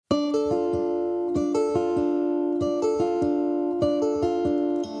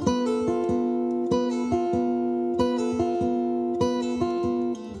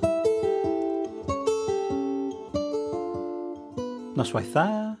noswaith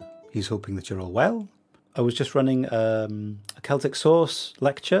dda. He's hoping that you're all well. I was just running a Celtic Source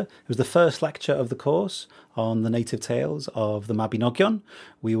lecture. It was the first lecture of the course on the native tales of the Mabinogion.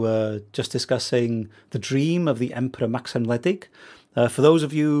 We were just discussing the dream of the Emperor Maxen Wledig. For those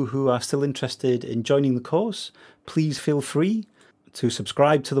of you who are still interested in joining the course, please feel free to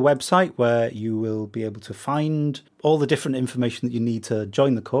subscribe to the website, where you will be able to find all the different information that you need to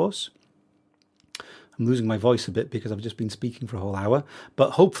join the course. I'm losing my voice a bit because I've just been speaking for a whole hour,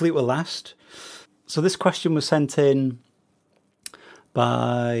 but hopefully it will last. So this question was sent in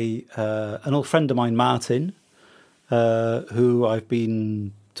by an old friend of mine, Martin, who I've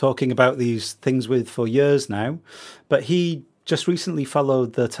been talking about these things with for years now. But he just recently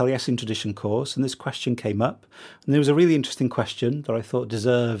followed the Taliesin tradition course, and this question came up. And it was a really interesting question that I thought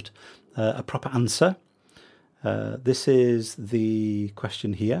deserved a proper answer. This is the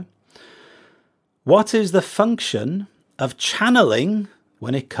question here. What is the function of channeling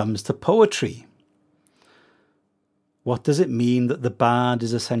when it comes to poetry? What does it mean that the bard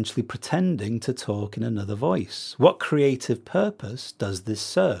is essentially pretending to talk in another voice? What creative purpose does this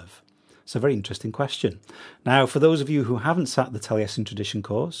serve? It's a very interesting question. Now, for those of you who haven't sat the Taliesin tradition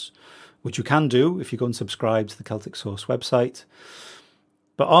course, which you can do if you go and subscribe to the Celtic Source website,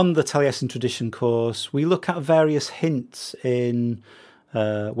 but on the Taliesin tradition course, we look at various hints in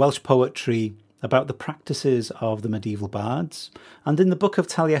Welsh poetry about the practices of the medieval bards. And in the Book of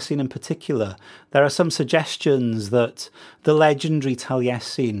Taliesin in particular, there are some suggestions that the legendary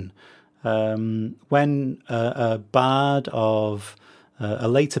Taliesin, when a bard of a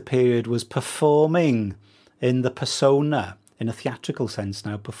later period was performing in the persona, in a theatrical sense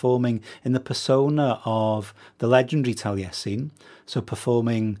now, performing in the persona of the legendary Taliesin, so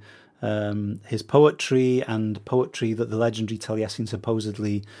performing his poetry and poetry that the legendary Taliesin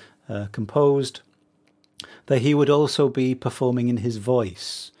supposedly composed, that he would also be performing in his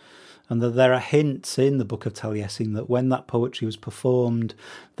voice, and that there are hints in the Book of Taliesin that when that poetry was performed,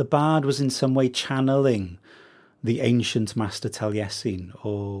 the bard was in some way channeling the ancient master Taliesin,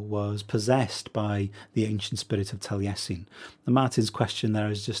 or was possessed by the ancient spirit of Taliesin. And Martin's question there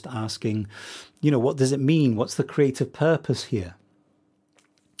is just asking, what does it mean? What's the creative purpose here?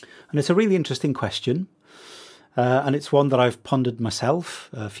 And it's a really interesting question. And it's one that I've pondered myself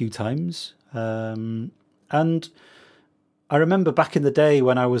a few times. And I remember back in the day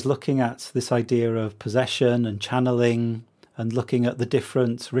when I was looking at this idea of possession and channeling, and looking at the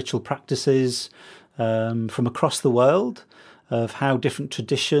different ritual practices from across the world, of how different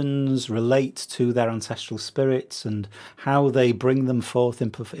traditions relate to their ancestral spirits and how they bring them forth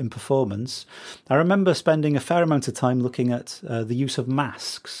in performance. I remember spending a fair amount of time looking at the use of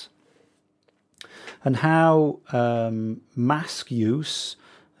masks, and how mask use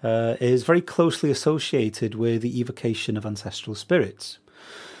is very closely associated with the evocation of ancestral spirits.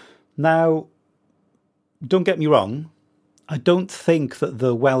 Now, don't get me wrong, I don't think that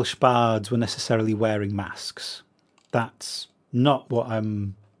the Welsh bards were necessarily wearing masks. That's not what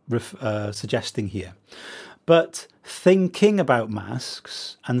I'm suggesting here. But thinking about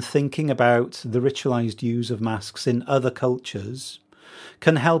masks and thinking about the ritualized use of masks in other cultures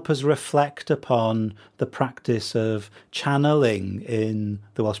can help us reflect upon the practice of channeling in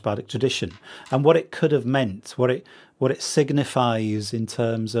the Welsh bardic tradition and what it could have meant, what it signifies in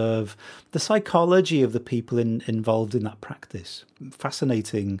terms of the psychology of the people involved in that practice.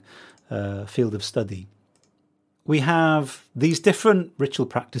 Fascinating field of study. We have these different ritual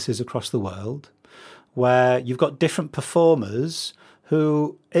practices across the world where you've got different performers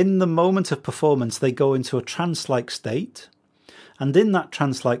who, in the moment of performance, they go into a trance-like state. And in that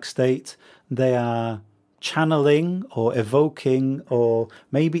trance-like state, they are channeling or evoking or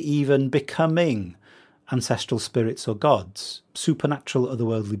maybe even becoming ancestral spirits or gods, supernatural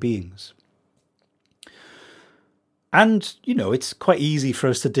otherworldly beings. And, it's quite easy for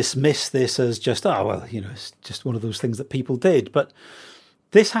us to dismiss this as just, it's just one of those things that people did. But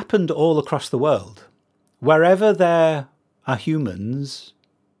this happened all across the world. Wherever there are humans,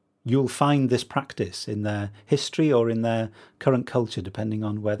 you'll find this practice in their history or in their current culture, depending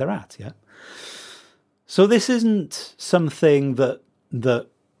on where they're at, yeah? So this isn't something that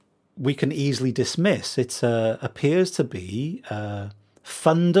we can easily dismiss. It appears to be a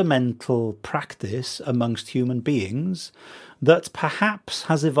fundamental practice amongst human beings that perhaps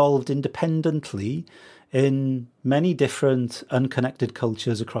has evolved independently in many different unconnected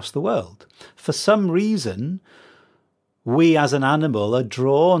cultures across the world. For some reason, we as an animal are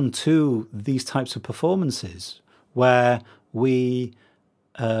drawn to these types of performances where we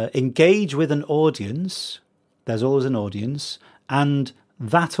engage with an audience. There's always an audience, and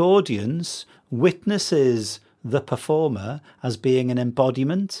that audience witnesses the performer as being an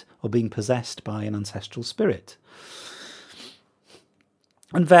embodiment or being possessed by an ancestral spirit.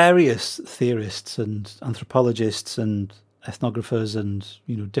 And various theorists and anthropologists and ethnographers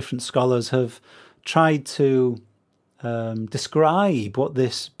and different scholars have tried to describe what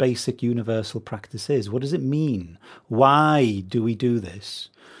this basic universal practice is. What does it mean? Why do we do this?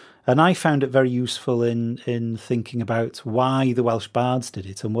 And I found it very useful in thinking about why the Welsh bards did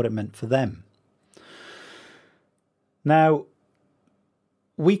it and what it meant for them. Now,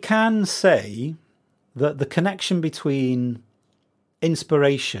 we can say that the connection between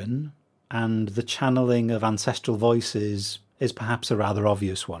inspiration and the channeling of ancestral voices is perhaps a rather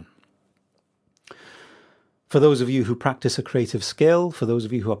obvious one. For those of you who practice a creative skill, for those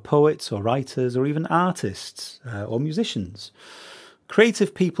of you who are poets or writers or even artists or musicians,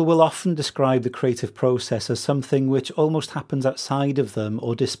 creative people will often describe the creative process as something which almost happens outside of them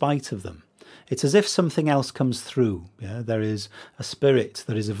or despite of them. It's as if something else comes through. Yeah? There is a spirit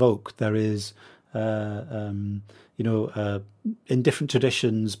that is evoked. There is, in different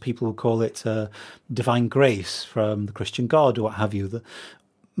traditions, people will call it divine grace from the Christian God or what have you.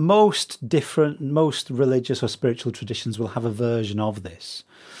 Most religious or spiritual traditions will have a version of this,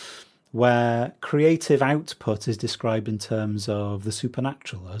 where creative output is described in terms of the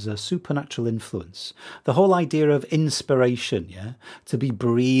supernatural, as a supernatural influence. The whole idea of inspiration, to be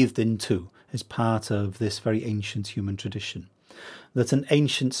breathed into, is part of this very ancient human tradition. That an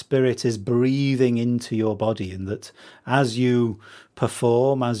ancient spirit is breathing into your body, and that as you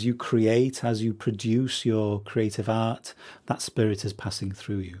perform, as you create, as you produce your creative art, that spirit is passing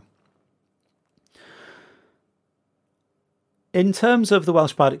through you. In terms of the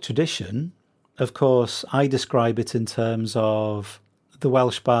Welsh bardic tradition, of course, I describe it in terms of the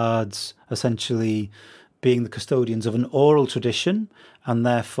Welsh bards essentially being the custodians of an oral tradition, and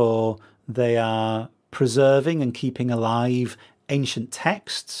therefore they are preserving and keeping alive ancient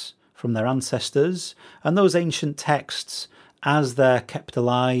texts from their ancestors, and those ancient texts, as they're kept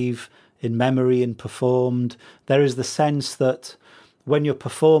alive in memory and performed, there is the sense that when you're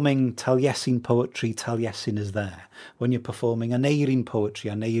performing Taliesin poetry, Taliesin is there. When you're performing Aneirin poetry,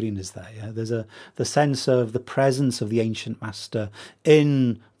 Aneirin is there. Yeah? There's the sense of the presence of the ancient master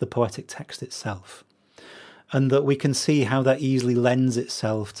in the poetic text itself, and that we can see how that easily lends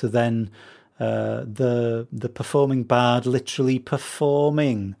itself to then the performing bard literally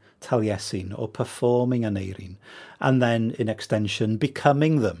performing Taliesin or performing Aneirin, and then in extension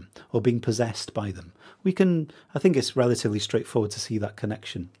becoming them or being possessed by them. I think it's relatively straightforward to see that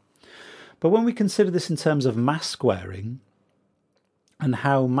connection. But when we consider this in terms of mask wearing, and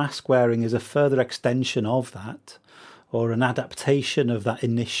how mask wearing is a further extension of that, or an adaptation of that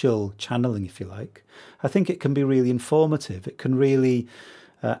initial channeling, if you like, I think it can be really informative. It can really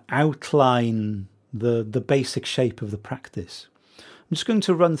outline the basic shape of the practice. I'm just going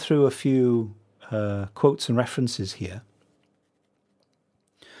to run through a few quotes and references here.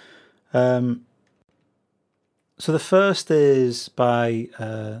 So the first is by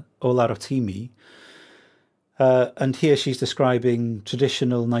Ola Rotimi, and here she's describing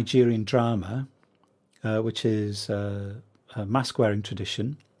traditional Nigerian drama, which is a mask-wearing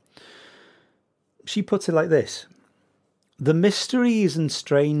tradition. She puts it like this: the mysteries and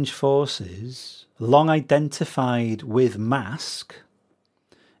strange forces long identified with mask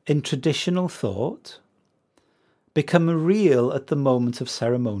in traditional thought become real at the moment of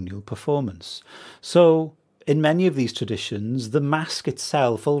ceremonial performance. So in many of these traditions, the mask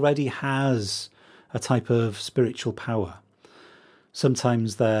itself already has a type of spiritual power.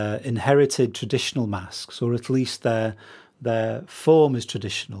 Sometimes they're inherited traditional masks, or at least their form is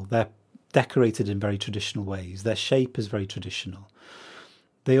traditional. They're decorated in very traditional ways. Their shape is very traditional.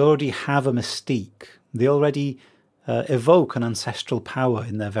 They already have a mystique. They already evoke an ancestral power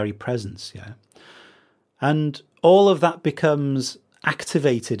in their very presence. Yeah, and all of that becomes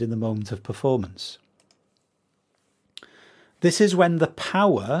activated in the moment of performance. This is when the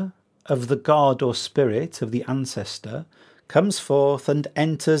power of the god or spirit of the ancestor comes forth and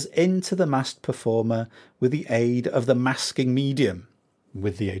enters into the masked performer with the aid of the masking medium,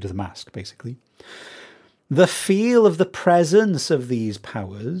 with the aid of the mask, basically. The feel of the presence of these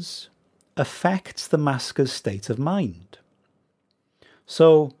powers affects the masker's state of mind.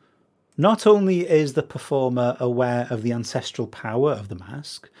 So, not only is the performer aware of the ancestral power of the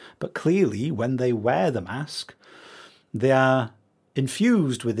mask, but clearly, when they wear the mask, they are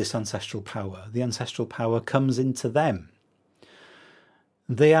infused with this ancestral power. The ancestral power comes into them.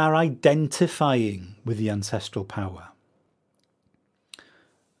 They are identifying with the ancestral power.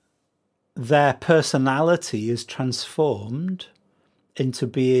 Their personality is transformed into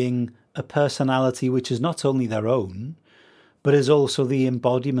being a personality which is not only their own, but is also the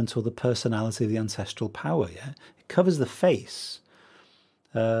embodiment or the personality of the ancestral power. Yeah, it covers the face.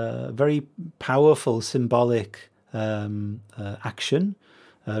 Very powerful symbolic action,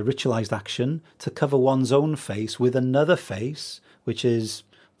 ritualized action to cover one's own face with another face, which is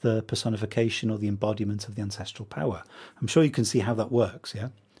the personification or the embodiment of the ancestral power. I'm sure you can see how that works. Yeah,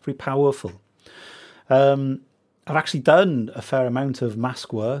 very powerful. I've actually done a fair amount of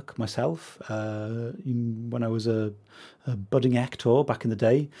mask work myself when I was a budding actor back in the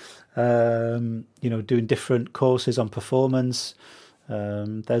day, doing different courses on performance.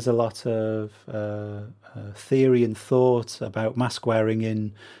 There's a lot of theory and thought about mask wearing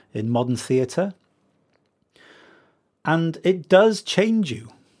in modern theatre. And it does change you.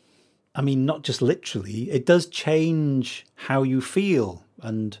 I mean, not just literally, it does change how you feel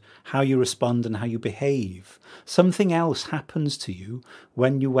and how you respond and how you behave. Something else happens to you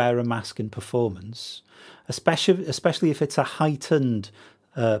when you wear a mask in performance, especially if it's a heightened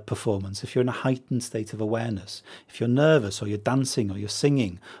performance, if you're in a heightened state of awareness, if you're nervous or you're dancing or you're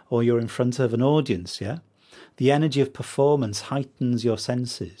singing or you're in front of an audience, yeah? The energy of performance heightens your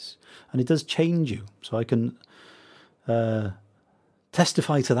senses and it does change you. So I can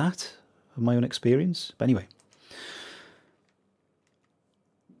testify to that of my own experience. But anyway,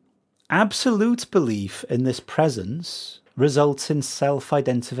 absolute belief in this presence results in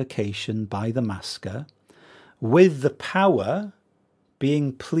self-identification by the masker with the power.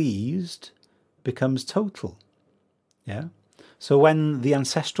 Being pleased becomes total. Yeah. So when the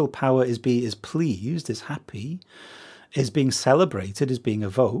ancestral power is pleased, is happy, is being celebrated, is being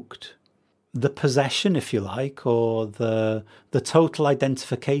evoked, the possession, if you like, or the total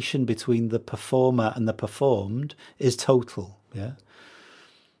identification between the performer and the performed is total. Yeah.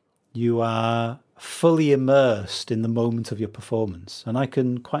 You are fully immersed in the moment of your performance. And I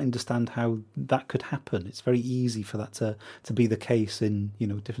can quite understand how that could happen. It's very easy for that to be the case in,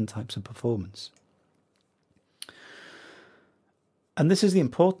 different types of performance. And this is the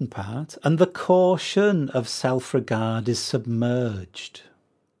important part. And the caution of self-regard is submerged.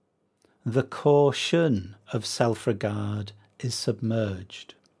 The caution of self-regard is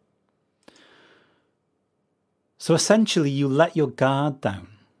submerged. So essentially, you let your guard down.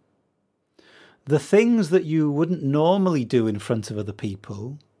 The things that you wouldn't normally do in front of other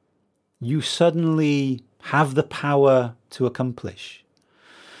people, you suddenly have the power to accomplish.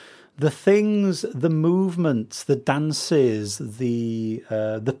 The things, the movements, the dances, the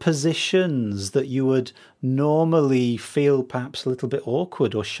positions that you would normally feel perhaps a little bit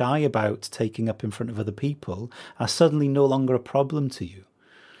awkward or shy about taking up in front of other people are suddenly no longer a problem to you.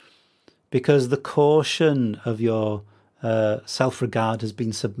 Because the caution of your self-regard has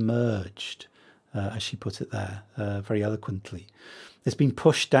been submerged. As she put it there, very eloquently. It's been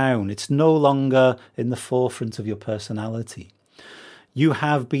pushed down. It's no longer in the forefront of your personality. You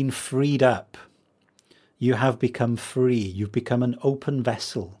have been freed up. You have become free. You've become an open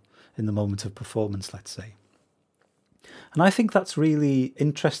vessel in the moment of performance, let's say. And I think that's really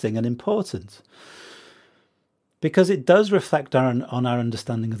interesting and important because it does reflect on our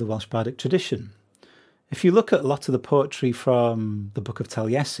understanding of the Welsh Bardic tradition. If you look at a lot of the poetry from the Book of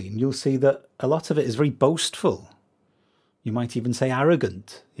Taliesin, you'll see that a lot of it is very boastful. You might even say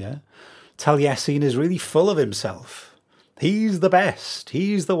arrogant. Yeah, Taliesin is really full of himself. He's the best.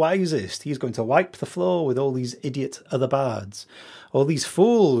 He's the wisest. He's going to wipe the floor with all these idiot other bards, all these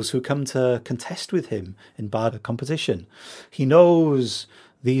fools who come to contest with him in bard competition. He knows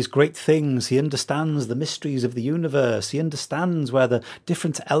these great things. He understands the mysteries of the universe. He understands where the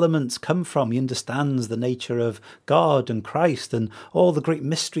different elements come from. He understands the nature of God and Christ and all the great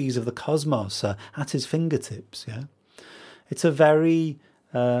mysteries of the cosmos are at his fingertips. Yeah, it's a very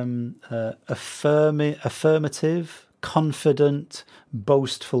affirmative, confident,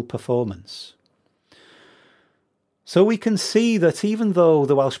 boastful performance. So we can see that even though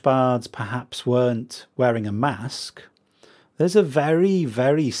the Welsh bards perhaps weren't wearing a mask, there's a very,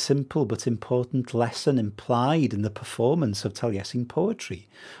 very simple but important lesson implied in the performance of Taliesin poetry.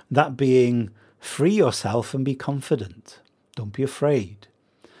 That being, free yourself and be confident. Don't be afraid.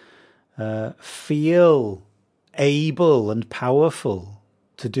 Feel able and powerful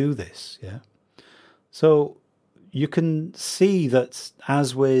to do this. Yeah. So you can see that,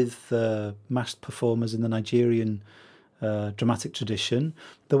 as with masked performers in the Nigerian dramatic tradition,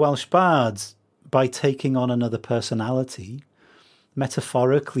 the Welsh bards, by taking on another personality,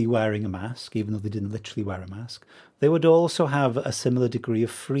 metaphorically wearing a mask, even though they didn't literally wear a mask, they would also have a similar degree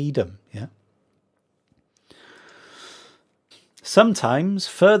of freedom. Yeah. Sometimes,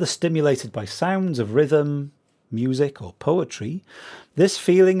 further stimulated by sounds of rhythm, music, or poetry, this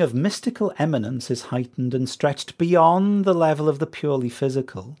feeling of mystical eminence is heightened and stretched beyond the level of the purely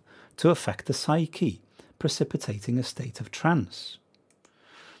physical to affect the psyche, precipitating a state of trance.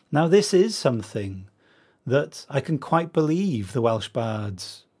 Now, this is something that I can quite believe the Welsh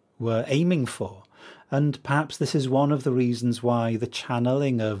bards were aiming for, and perhaps this is one of the reasons why the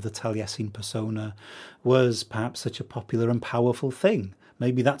channeling of the Taliesin persona was perhaps such a popular and powerful thing.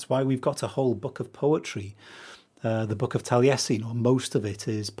 Maybe that's why we've got a whole book of poetry. The Book of Taliesin, or most of it,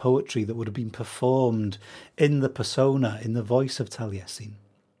 is poetry that would have been performed in the persona, in the voice of Taliesin.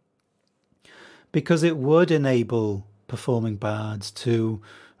 Because it would enable performing bards to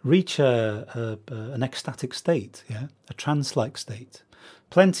reach an ecstatic state, a trance-like state.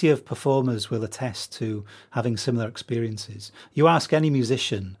 Plenty of performers will attest to having similar experiences. You ask any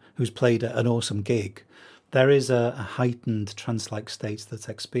musician who's played an awesome gig, there is a heightened trance-like state that's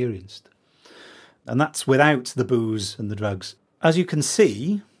experienced. And that's without the booze and the drugs. As you can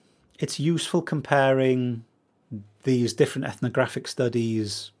see, it's useful comparing these different ethnographic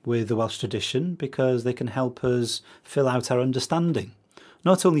studies with the Welsh tradition because they can help us fill out our understanding.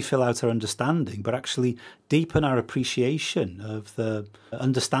 Not only fill out our understanding, but actually deepen our appreciation of the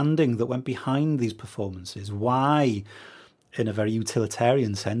understanding that went behind these performances. Why, in a very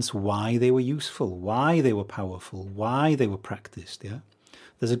utilitarian sense, why they were useful, why they were powerful, why they were practiced.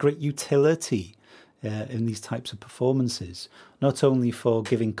 There's a great utility in these types of performances, not only for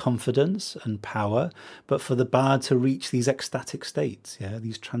giving confidence and power, but for the bard to reach these ecstatic states,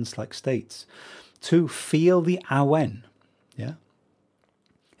 these trance-like states, to feel the awen,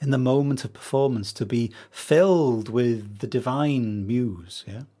 in the moment of performance, to be filled with the divine muse.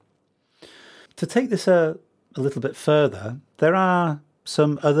 To take this a little bit further, there are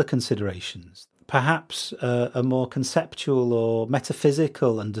some other considerations. Perhaps a more conceptual or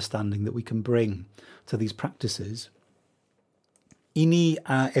metaphysical understanding that we can bring to these practices. Ini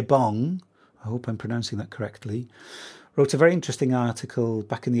Ebong, I hope I'm pronouncing that correctly, wrote a very interesting article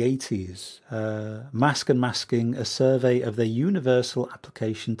back in the 80s, Mask and Masking, a survey of their universal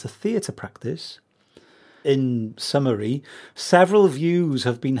application to theatre practice. In summary, several views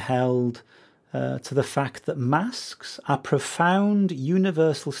have been held to the fact that masks are profound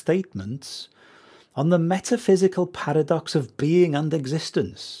universal statements on the metaphysical paradox of being and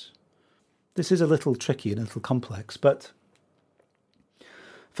existence. This is a little tricky and a little complex, but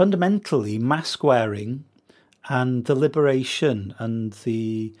fundamentally, mask wearing and the liberation and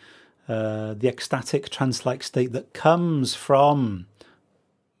the ecstatic trance-like state that comes from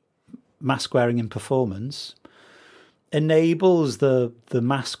mask wearing in performance enables the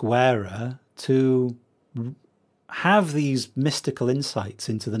mask wearer to have these mystical insights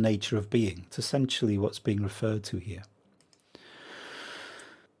into the nature of being. It's essentially what's being referred to here.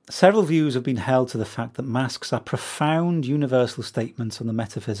 Several views have been held to the fact that masks are profound universal statements on the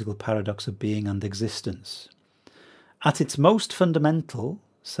metaphysical paradox of being and existence. At its most fundamental,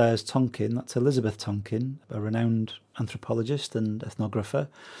 says Tonkin, that's Elizabeth Tonkin, a renowned anthropologist and ethnographer,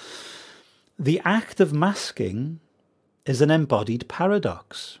 the act of masking is an embodied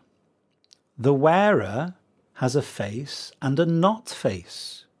paradox. The wearer has a face and a not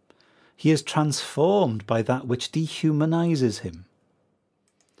face. He is transformed by that which dehumanizes him.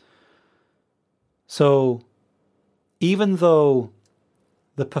 So, even though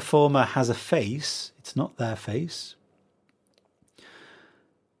the performer has a face, it's not their face.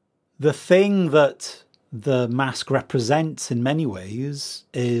 The thing that the mask represents in many ways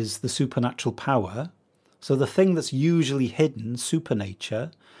is the supernatural power. So the thing that's usually hidden,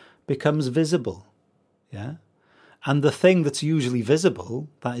 supernature, becomes visible. And the thing that's usually visible,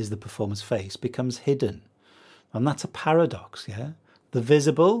 that is the performer's face, becomes hidden. And that's a paradox. The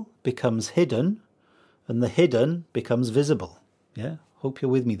visible becomes hidden, and the hidden becomes visible. Hope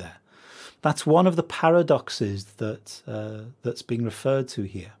you're with me there. That's one of the paradoxes that's being referred to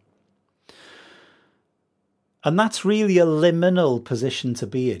here. And that's really a liminal position to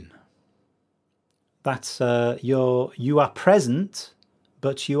be in. That's you are present,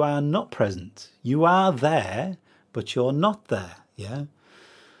 but you are not present. You are there, but you're not there.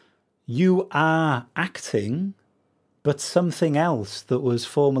 You are acting, but something else that was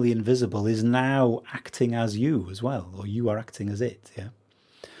formerly invisible is now acting as you as well, or you are acting as it.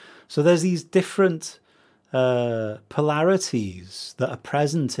 So there's these different polarities that are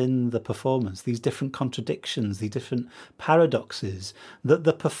present in the performance, these different contradictions, these different paradoxes that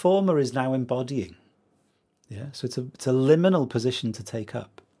the performer is now embodying. So it's a liminal position to take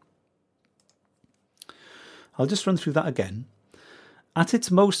up. I'll just run through that again. At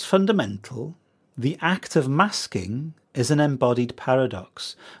its most fundamental, the act of masking is an embodied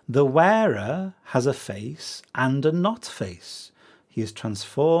paradox. The wearer has a face and a not face. He is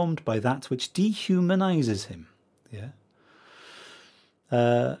transformed by that which dehumanizes him. Yeah.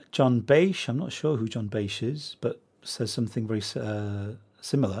 John Bache, I'm not sure who John Bache is, but says something very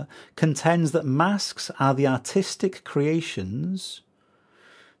similar, contends that masks are the artistic creations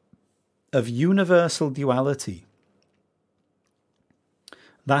of universal duality.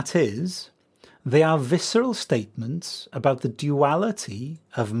 That is, they are visceral statements about the duality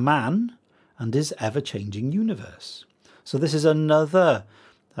of man and his ever-changing universe. So this is another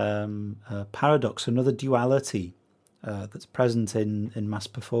paradox, another duality that's present in mass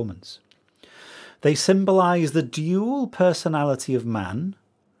performance. They symbolize the dual personality of man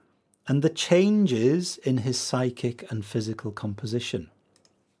and the changes in his psychic and physical composition.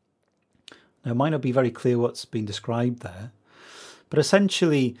 Now, it might not be very clear what's been described there, but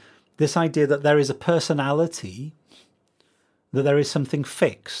essentially this idea that there is a personality, that there is something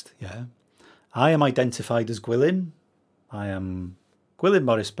fixed. Yeah, I am identified as Gwilym. I am Gwilym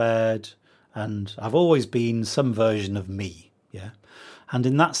Morris Baird, and I've always been some version of me. Yeah, and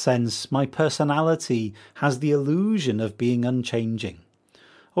in that sense, my personality has the illusion of being unchanging.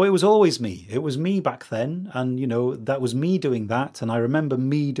 Oh, it was always me. It was me back then, and that was me doing that, and I remember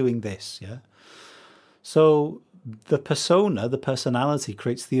me doing this. Yeah, so the persona, the personality,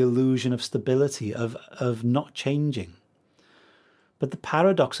 creates the illusion of stability, of not changing. But the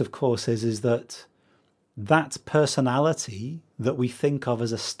paradox, of course, is that personality that we think of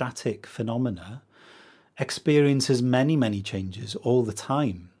as a static phenomena experiences many, many changes all the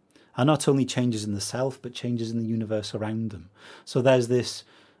time. And not only changes in the self, but changes in the universe around them. So there's this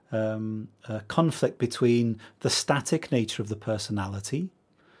conflict between the static nature of the personality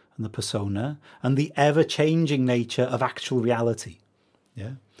and the persona, and the ever-changing nature of actual reality.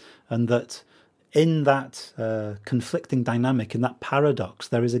 Yeah, and that in that conflicting dynamic, in that paradox,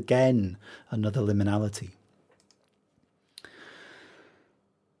 there is again another liminality.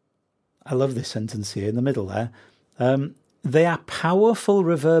 I love this sentence here in the middle there. They are powerful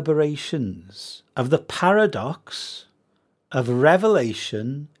reverberations of the paradox of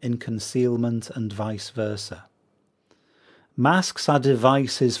revelation in concealment and vice versa. Masks are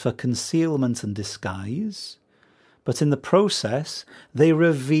devices for concealment and disguise, but in the process, they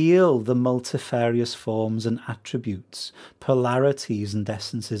reveal the multifarious forms and attributes, polarities and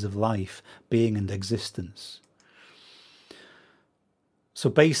essences of life, being and existence. So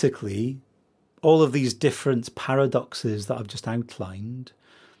basically, all of these different paradoxes that I've just outlined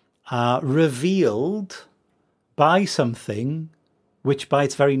are revealed by something which by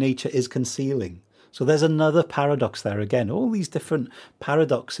its very nature is concealing. So there's another paradox there again, all these different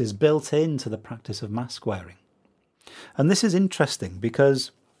paradoxes built into the practice of mask wearing. And this is interesting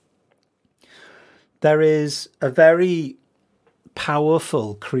because there is a very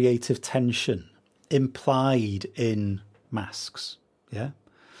powerful creative tension implied in masks. Yeah,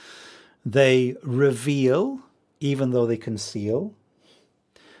 they reveal even though they conceal.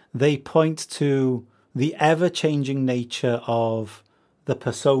 They point to the ever-changing nature of the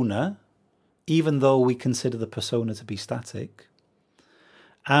persona, even though we consider the persona to be static.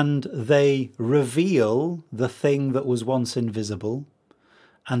 And they reveal the thing that was once invisible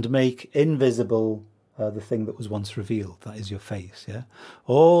and make invisible the thing that was once revealed. That is your face. Yeah,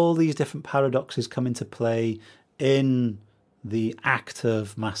 all these different paradoxes come into play in the act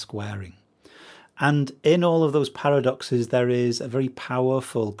of mask wearing. And in all of those paradoxes, there is a very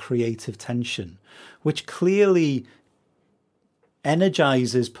powerful creative tension, which clearly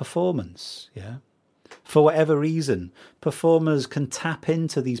energizes performance. Yeah, for whatever reason, performers can tap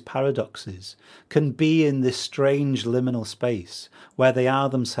into these paradoxes, can be in this strange liminal space where they are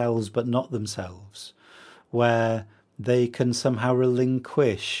themselves but not themselves, where they can somehow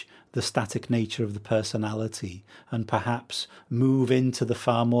relinquish the static nature of the personality and perhaps move into the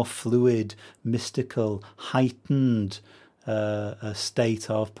far more fluid, mystical, heightened state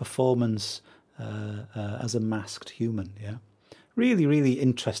of performance as a masked human. Yeah, really, really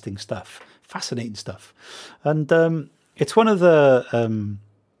interesting stuff, fascinating stuff, and it's one of the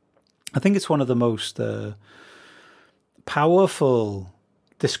I think it's one of the most powerful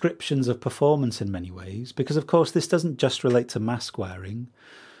descriptions of performance in many ways, because of course this doesn't just relate to mask wearing.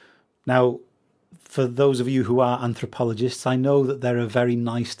 Now, for those of you who are anthropologists, I know that there are very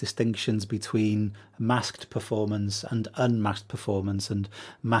nice distinctions between masked performance and unmasked performance, and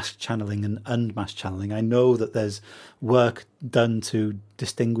masked channeling and unmasked channeling. I know that there's work done to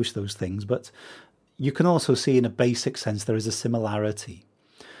distinguish those things, but you can also see in a basic sense there is a similarity,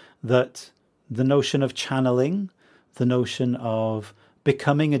 that the notion of channeling, the notion of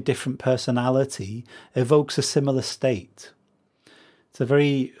becoming a different personality evokes a similar state. It's a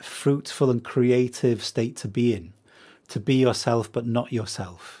very fruitful and creative state to be in, to be yourself but not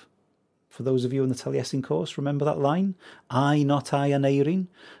yourself. For those of you in the Taliesin course, remember that line? I, not I, aneirin.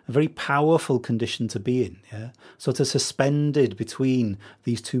 A very powerful condition to be in. Yeah? Sort of suspended between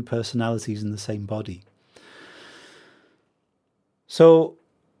these two personalities in the same body. So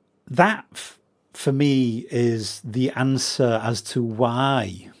that, for me, is the answer as to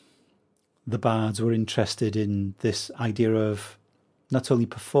why the bards were interested in this idea of not only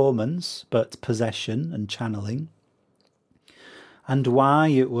performance, but possession and channeling, and why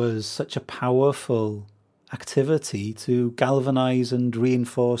it was such a powerful activity to galvanize and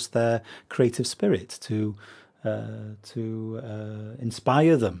reinforce their creative spirit, to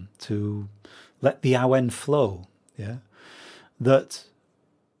inspire them, to let the awen flow. Yeah, that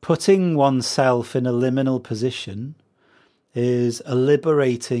putting oneself in a liminal position is a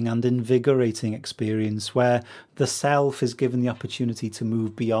liberating and invigorating experience where the self is given the opportunity to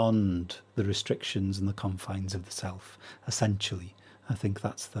move beyond the restrictions and the confines of the self, essentially. I think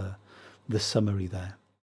that's the summary there.